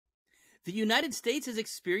The United States is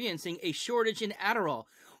experiencing a shortage in Adderall,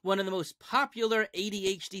 one of the most popular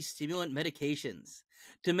ADHD stimulant medications.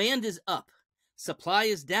 Demand is up, supply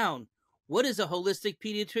is down. What is a holistic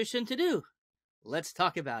pediatrician to do? Let's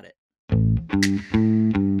talk about it.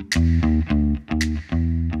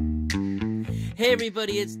 Hey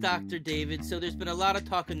everybody, it's Dr. David. So there's been a lot of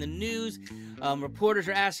talk in the news. Reporters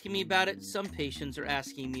are asking me about it. Some patients are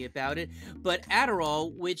asking me about it. But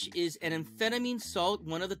Adderall, which is an amphetamine salt,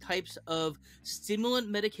 one of the types of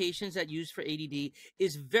stimulant medications that used for ADD,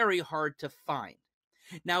 is very hard to find.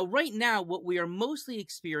 Now, right now, what we are mostly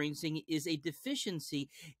experiencing is a deficiency,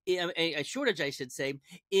 a shortage, I should say,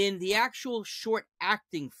 in the actual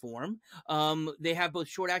short-acting form. They have both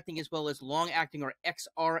short-acting as well as long-acting or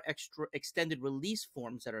XR, extended release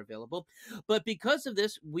forms that are available. But because of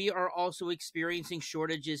this, we are also experiencing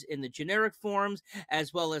shortages in the generic forms,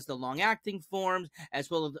 as well as the long-acting forms, as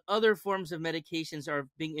well as other forms of medications are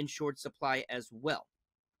being in short supply as well.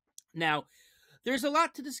 Now, there's a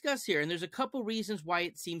lot to discuss here, and there's a couple reasons why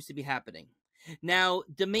it seems to be happening. Now,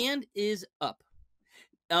 demand is up.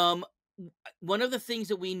 One of the things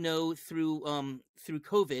that we know through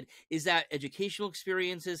COVID is that educational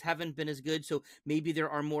experiences haven't been as good. So maybe there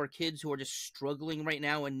are more kids who are just struggling right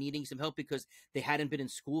now and needing some help because they hadn't been in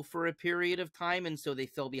school for a period of time, and so they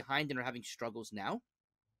fell behind and are having struggles now.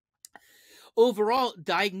 Overall,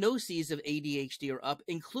 diagnoses of ADHD are up,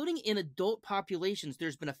 including in adult populations.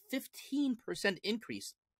 There's been a 15%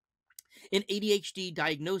 increase in ADHD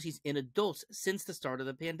diagnoses in adults since the start of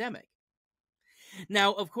the pandemic.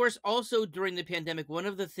 Now, of course, also during the pandemic, one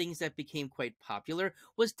of the things that became quite popular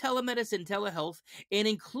was telemedicine, telehealth, and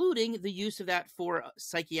including the use of that for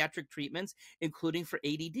psychiatric treatments, including for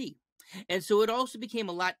ADD. And so it also became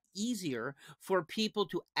a lot easier for people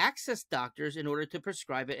to access doctors in order to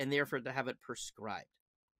prescribe it and therefore to have it prescribed.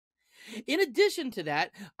 In addition to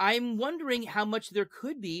that, I'm wondering how much there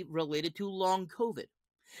could be related to long COVID.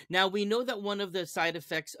 Now, we know that one of the side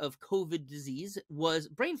effects of COVID disease was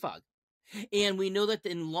brain fog. And we know that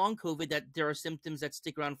in long COVID that there are symptoms that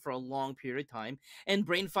stick around for a long period of time. And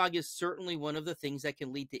brain fog is certainly one of the things that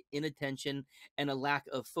can lead to inattention and a lack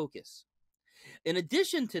of focus. In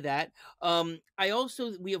addition to that,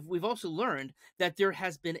 we've also learned that there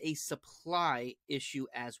has been a supply issue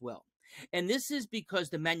as well. And this is because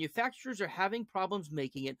the manufacturers are having problems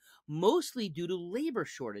making it, mostly due to labor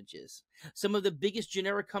shortages. Some of the biggest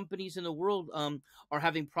generic companies in the world are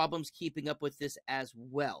having problems keeping up with this as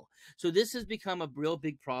well. So this has become a real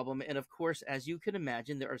big problem. And of course, as you can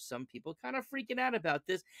imagine, there are some people kind of freaking out about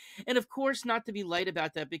this. And of course, not to be light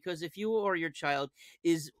about that, because if you or your child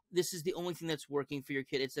this is the only thing that's working for your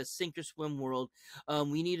kid. It's a sink or swim world.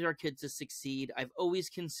 We need our kids to succeed. I've always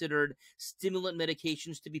considered stimulant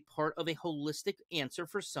medications to be part of a holistic answer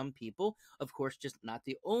for some people. Of course, just not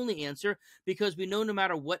the only answer, because we know no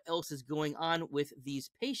matter what else is going on with these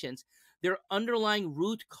patients, their underlying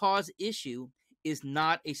root cause issue is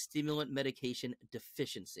not a stimulant medication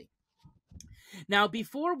deficiency. Now,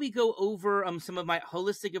 before we go over some of my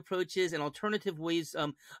holistic approaches and alternative ways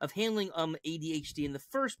of handling ADHD in the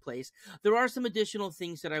first place, there are some additional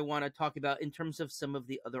things that I want to talk about in terms of some of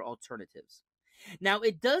the other alternatives. Now,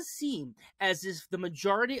 it does seem as if the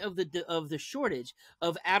majority of the shortage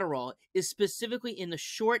of Adderall is specifically in the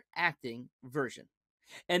short-acting version.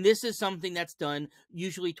 And this is something that's done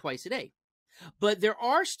usually twice a day. But there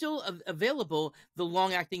are still available the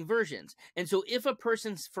long-acting versions. And so if a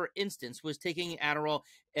person, for instance, was taking Adderall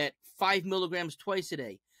at 5 milligrams twice a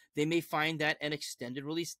day, they may find that an extended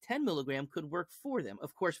release 10 milligram could work for them.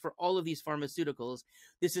 Of course, for all of these pharmaceuticals,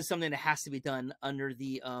 this is something that has to be done under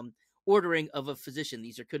the ordering of a physician.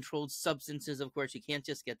 These are controlled substances. Of course, you can't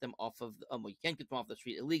just get them off of you can't get them off the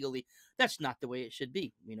street illegally. That's not the way it should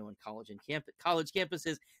be. You know, in college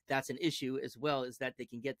campuses, that's an issue as well, is that they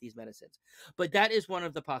can get these medicines. But that is one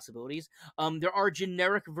of the possibilities. There are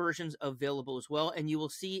generic versions available as well, and you will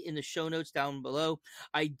see in the show notes down below,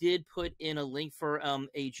 I did put in a link for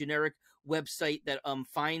a generic website that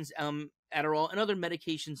finds Adderall and other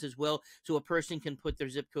medications as well, so a person can put their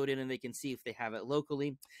zip code in and they can see if they have it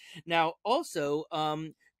locally. Now, also,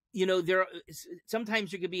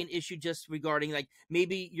 sometimes there could be an issue just regarding, like,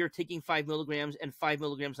 maybe you're taking 5 milligrams and 5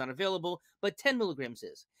 milligrams not available, but 10 milligrams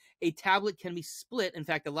is. A tablet can be split. In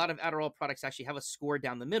fact, a lot of Adderall products actually have a score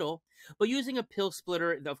down the middle, but using a pill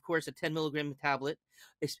splitter, of course, a 10 milligram tablet,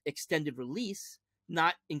 extended release,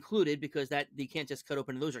 not included, because that you can't just cut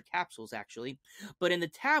open. Those are capsules, actually. But in the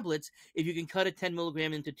tablets, if you can cut a 10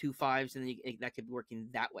 milligram into 2 5s, then that could be working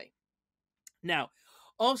that way. Now,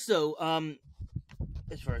 also,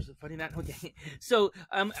 As far as finding that, okay. So,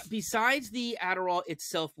 besides the Adderall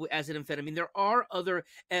itself as an amphetamine, there are other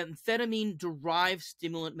amphetamine-derived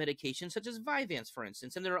stimulant medications, such as Vyvanse, for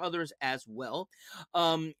instance, and there are others as well.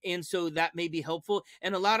 And so that may be helpful.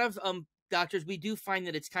 And a lot of doctors, we do find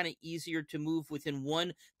that it's kind of easier to move within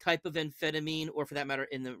one type of amphetamine, or for that matter,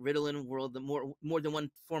 in the Ritalin world, the more than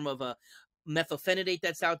one form of a methylphenidate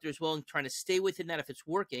that's out there as well, and trying to stay within that if it's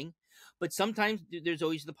working. But sometimes there's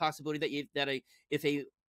always the possibility if a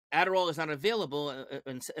Adderall is not available,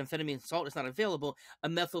 amphetamine salt is not available, a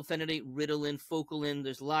methylphenidate, Ritalin, Focalin,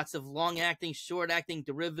 there's lots of long-acting, short-acting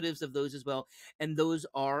derivatives of those as well, and those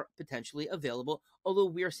are potentially available, although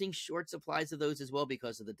we are seeing short supplies of those as well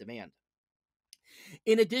because of the demand.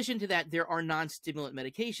 In addition to that, there are non-stimulant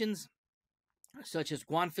medications, such as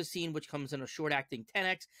guanfacine, which comes in a short-acting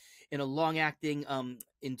 10x, in a long-acting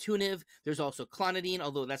Intuniv. There's also clonidine,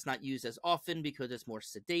 although that's not used as often because it's more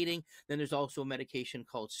sedating. Then there's also a medication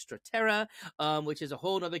called Strattera, which is a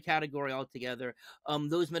whole other category altogether.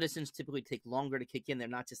 Those medicines typically take longer to kick in. They're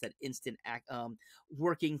not just that instant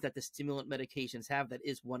working that the stimulant medications have. That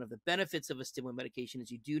is one of the benefits of a stimulant medication, is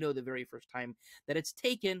you do know the very first time that it's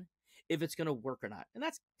taken if it's going to work or not. And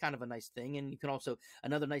that's kind of a nice thing. And you can also,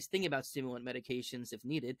 another nice thing about stimulant medications, if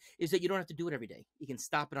needed, is that you don't have to do it every day. You can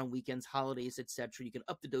stop it on weekends, holidays, etc. You can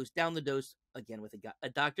up the dose, down the dose, again with a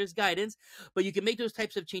doctor's guidance, but you can make those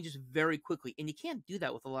types of changes very quickly. And you can't do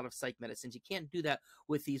that with a lot of psych medicines. You can't do that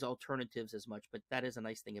with these alternatives as much, but that is a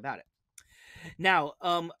nice thing about it. Now,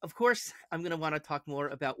 of course, I'm going to want to talk more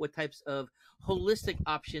about what types of holistic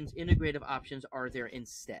options, integrative options are there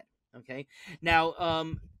instead. Okay.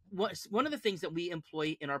 Now, one of the things that we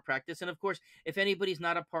employ in our practice, and of course, if anybody's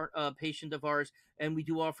not a patient of ours, and we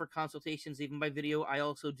do offer consultations even by video, I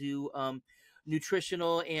also do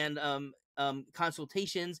nutritional and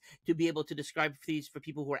consultations to be able to describe these for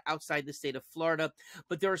people who are outside the state of Florida.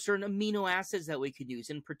 But there are certain amino acids that we could use,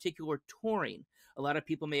 in particular taurine. A lot of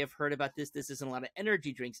people may have heard about this. This is in a lot of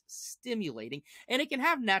energy drinks, stimulating, and it can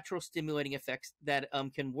have natural stimulating effects that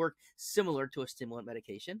can work similar to a stimulant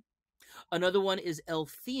medication. Another one is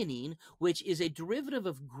L-theanine, which is a derivative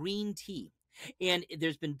of green tea. And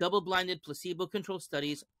there's been double-blinded, placebo-controlled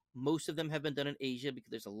studies. Most of them have been done in Asia because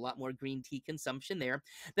there's a lot more green tea consumption there,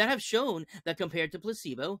 that have shown that compared to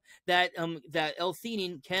placebo, that that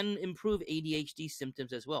L-theanine can improve ADHD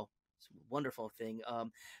symptoms as well. It's a wonderful thing.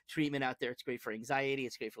 Treatment out there. It's great for anxiety.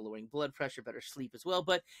 It's great for lowering blood pressure, better sleep as well.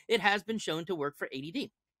 But it has been shown to work for ADD.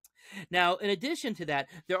 Now, in addition to that,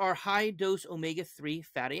 there are high-dose omega-3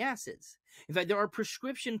 fatty acids. In fact, there are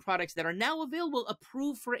prescription products that are now available,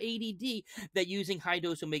 approved for ADD, that using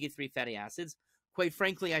high-dose omega-3 fatty acids. Quite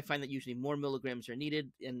frankly, I find that usually more milligrams are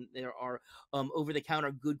needed, and there are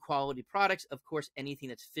over-the-counter good quality products. Of course, anything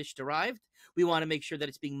that's fish-derived, we want to make sure that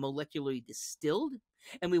it's being molecularly distilled,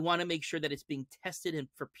 and we want to make sure that it's being tested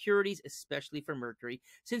for purities, especially for mercury,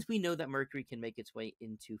 since we know that mercury can make its way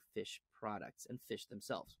into fish products and fish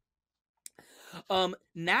themselves.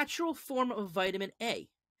 Natural form of vitamin A,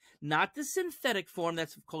 not the synthetic form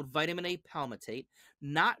that's called vitamin A palmitate,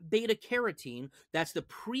 not beta carotene, that's the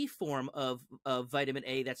pre-form of vitamin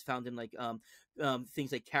A that's found in like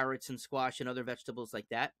things like carrots and squash and other vegetables like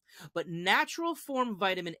that, but natural form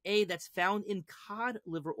vitamin A that's found in cod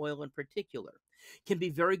liver oil in particular can be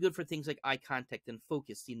very good for things like eye contact and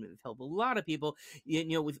focus. Seem to help a lot of people.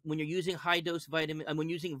 When you're using high dose vitamin, when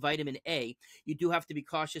using vitamin A, you do have to be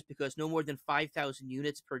cautious because no more than 5,000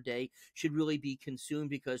 units per day should really be consumed,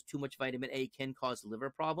 because too much vitamin A can cause liver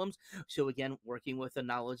problems. So again, working with a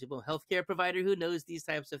knowledgeable healthcare provider who knows these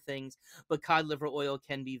types of things, but cod liver oil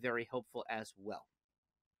can be very helpful as well.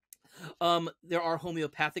 There are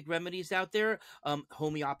homeopathic remedies out there.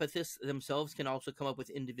 Homeopathists themselves can also come up with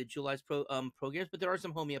individualized programs, but there are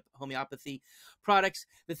some homeopathy products.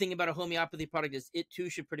 The thing about a homeopathy product is it too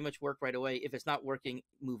should pretty much work right away. If it's not working,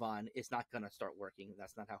 move on. It's not going to start working.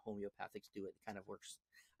 That's not how homeopathics do it. It kind of works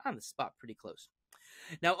on the spot, pretty close.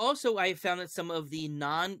 Now, also, I found that some of the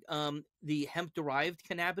the hemp-derived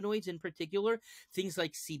cannabinoids in particular, things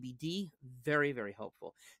like CBD, very, very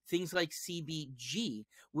helpful. Things like CBG,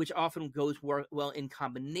 which often goes well in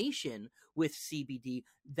combination with CBD,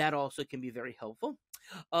 that also can be very helpful.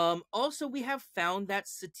 Also, we have found that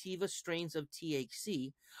sativa strains of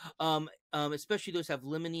THC, especially those have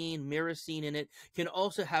limonene, myrcene in it, can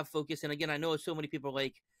also have focus. And again, I know so many people are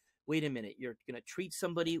like, wait a minute, you're going to treat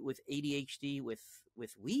somebody with ADHD with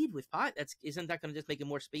weed, with pot? Isn't that going to just make it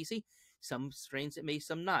more spacey? Some strains it may,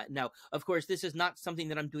 some not. Now, of course, this is not something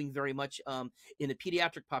that I'm doing very much in the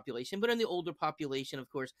pediatric population, but in the older population, of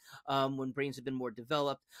course, when brains have been more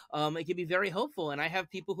developed, it can be very helpful. And I have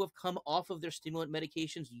people who have come off of their stimulant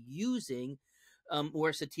medications using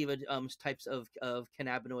more sativa types of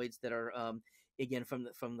cannabinoids that are again from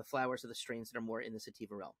the flowers of the strains that are more in the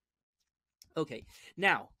sativa realm. Okay,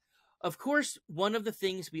 now, of course, one of the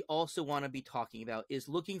things we also want to be talking about is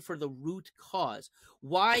looking for the root cause.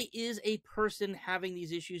 Why is a person having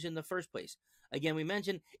these issues in the first place? Again, we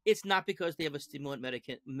mentioned it's not because they have a stimulant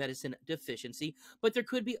medicine deficiency, but there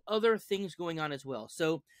could be other things going on as well.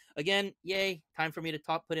 So again, yay, time for me to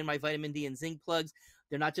put in my vitamin D and zinc plugs.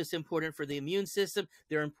 They're not just important for the immune system,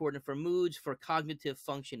 they're important for moods, for cognitive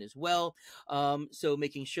function as well. So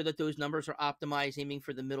making sure that those numbers are optimized, aiming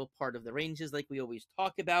for the middle part of the ranges like we always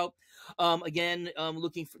talk about. Again,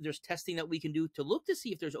 looking for, there's testing that we can do to look to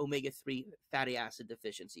see if there's omega-3 fatty acid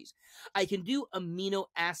deficiencies. I can do amino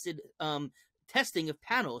acid testing of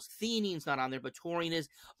panels. Theanine's not on there, but taurine is.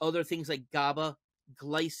 Other things like GABA,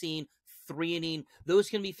 glycine, threonine, those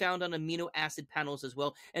can be found on amino acid panels as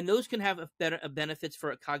well, and those can have better benefits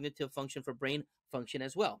for a cognitive function, for brain function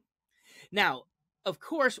as well. Now, of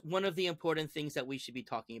course, one of the important things that we should be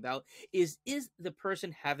talking about is the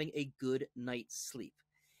person having a good night's sleep?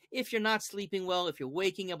 If you're not sleeping well, if you're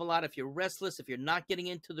waking up a lot, if you're restless, if you're not getting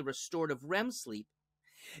into the restorative REM sleep,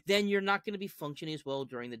 then you're not going to be functioning as well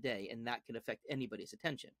during the day, and that can affect anybody's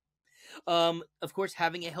attention. Of course,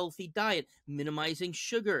 having a healthy diet, minimizing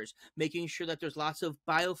sugars, making sure that there's lots of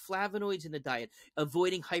bioflavonoids in the diet,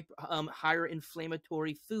 avoiding higher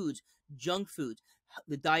inflammatory foods, junk foods.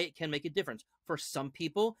 The diet can make a difference. For some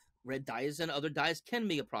people, red dyes and other dyes can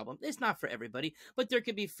be a problem. It's not for everybody, but there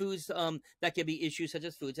could be foods that can be issues, such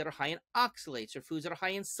as foods that are high in oxalates or foods that are high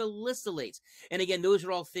in salicylates. And again, those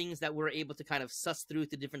are all things that we're able to kind of suss through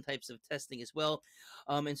the different types of testing as well.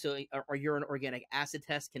 And so our urine organic acid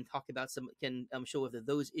test can talk about can show whether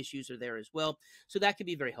those issues are there as well. So that can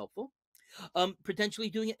be very helpful. Potentially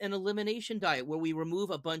doing an elimination diet where we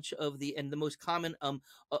remove a bunch of the most common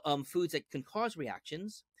foods that can cause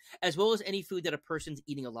reactions, as well as any food that a person's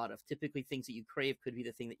eating a lot of. Typically, things that you crave could be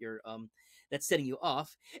the thing that you're that's setting you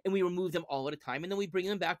off, and we remove them all at a time, and then we bring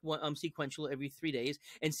them back sequential every 3 days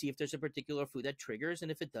and see if there's a particular food that triggers,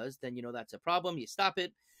 and if it does, then you know that's a problem. You stop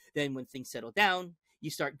it. Then when things settle down, you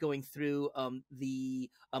start going through the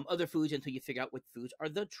other foods until you figure out what foods are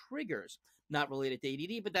the triggers. Not related to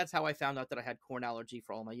ADD, but that's how I found out that I had corn allergy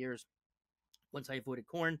for all my years. Once I avoided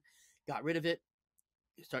corn, got rid of it,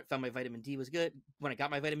 found my vitamin D was good. When I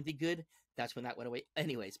got my vitamin D good, that's when that went away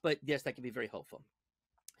anyways. But yes, that can be very helpful.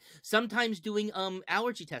 Sometimes doing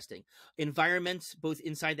allergy testing, environments, both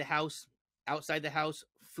inside the house, outside the house,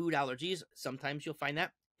 food allergies. Sometimes you'll find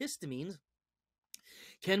that histamines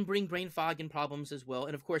can bring brain fog and problems as well.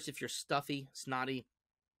 And of course, if you're stuffy, snotty,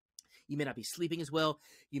 you may not be sleeping as well.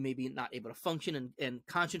 You may be not able to function and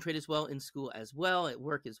concentrate as well in school as well, at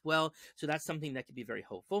work as well. So that's something that could be very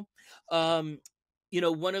helpful. One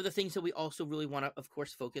of the things that we also really want to, of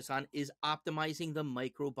course, focus on is optimizing the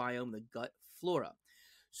microbiome, the gut flora.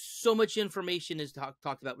 So much information is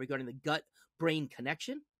talked about regarding the gut-brain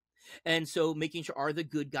connection. And so making sure, are the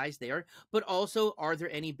good guys there, but also are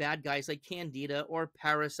there any bad guys like candida or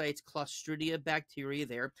parasites, clostridia, bacteria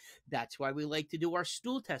there? That's why we like to do our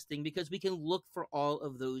stool testing, because we can look for all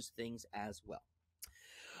of those things as well.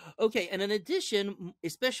 Okay, and in addition,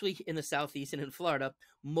 especially in the Southeast and in Florida,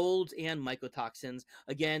 molds and mycotoxins.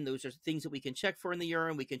 Again, those are things that we can check for in the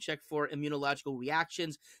urine. We can check for immunological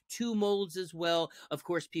reactions to molds as well. Of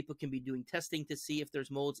course, people can be doing testing to see if there's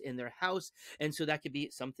molds in their house, and so that could be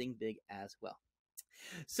something big as well.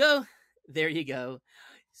 So there you go.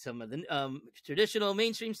 Some of the traditional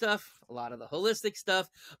mainstream stuff, a lot of the holistic stuff,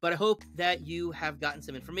 but I hope that you have gotten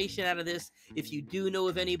some information out of this. If you do know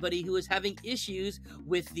of anybody who is having issues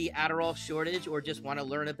with the Adderall shortage, or just want to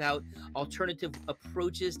learn about alternative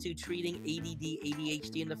approaches to treating ADD,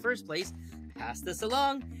 ADHD in the first place, pass this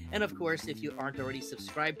along. And of course, if you aren't already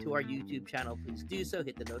subscribed to our YouTube channel, please do so.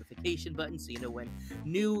 Hit the notification button so you know when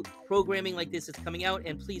new programming like this is coming out.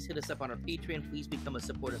 And please hit us up on our Patreon. Please become a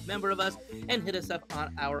supportive member of us, and hit us up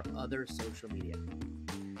on our other social media.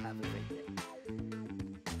 Have a great day.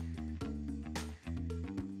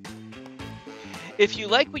 If you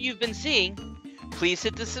like what you've been seeing, please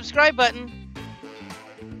hit the subscribe button.